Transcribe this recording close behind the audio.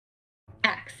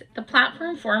X, the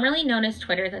platform formerly known as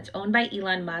Twitter that's owned by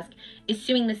Elon Musk, is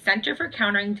suing the Center for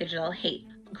Countering Digital Hate,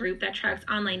 a group that tracks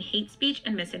online hate speech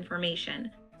and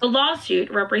misinformation. The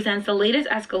lawsuit represents the latest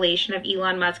escalation of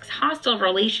Elon Musk's hostile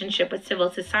relationship with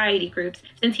civil society groups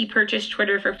since he purchased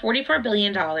Twitter for $44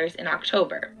 billion in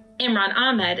October. Imran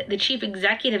Ahmed, the chief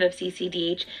executive of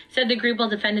CCDH, said the group will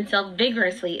defend itself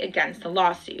vigorously against the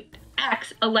lawsuit.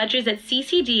 X alleges that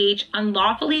CCDH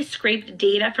unlawfully scraped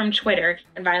data from Twitter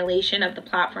in violation of the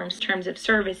platform's terms of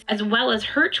service, as well as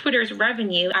hurt Twitter's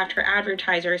revenue after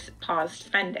advertisers paused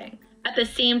spending. At the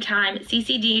same time,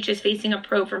 CCDH is facing a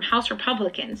probe from House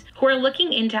Republicans, who are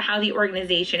looking into how the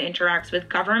organization interacts with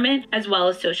government as well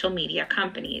as social media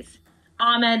companies.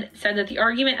 Ahmed said that the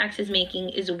argument X is making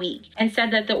is weak and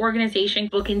said that the organization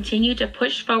will continue to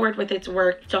push forward with its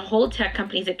work to hold tech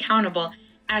companies accountable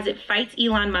as it fights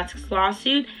Elon Musk's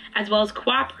lawsuit as well as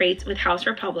cooperates with House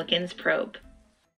Republicans' probe.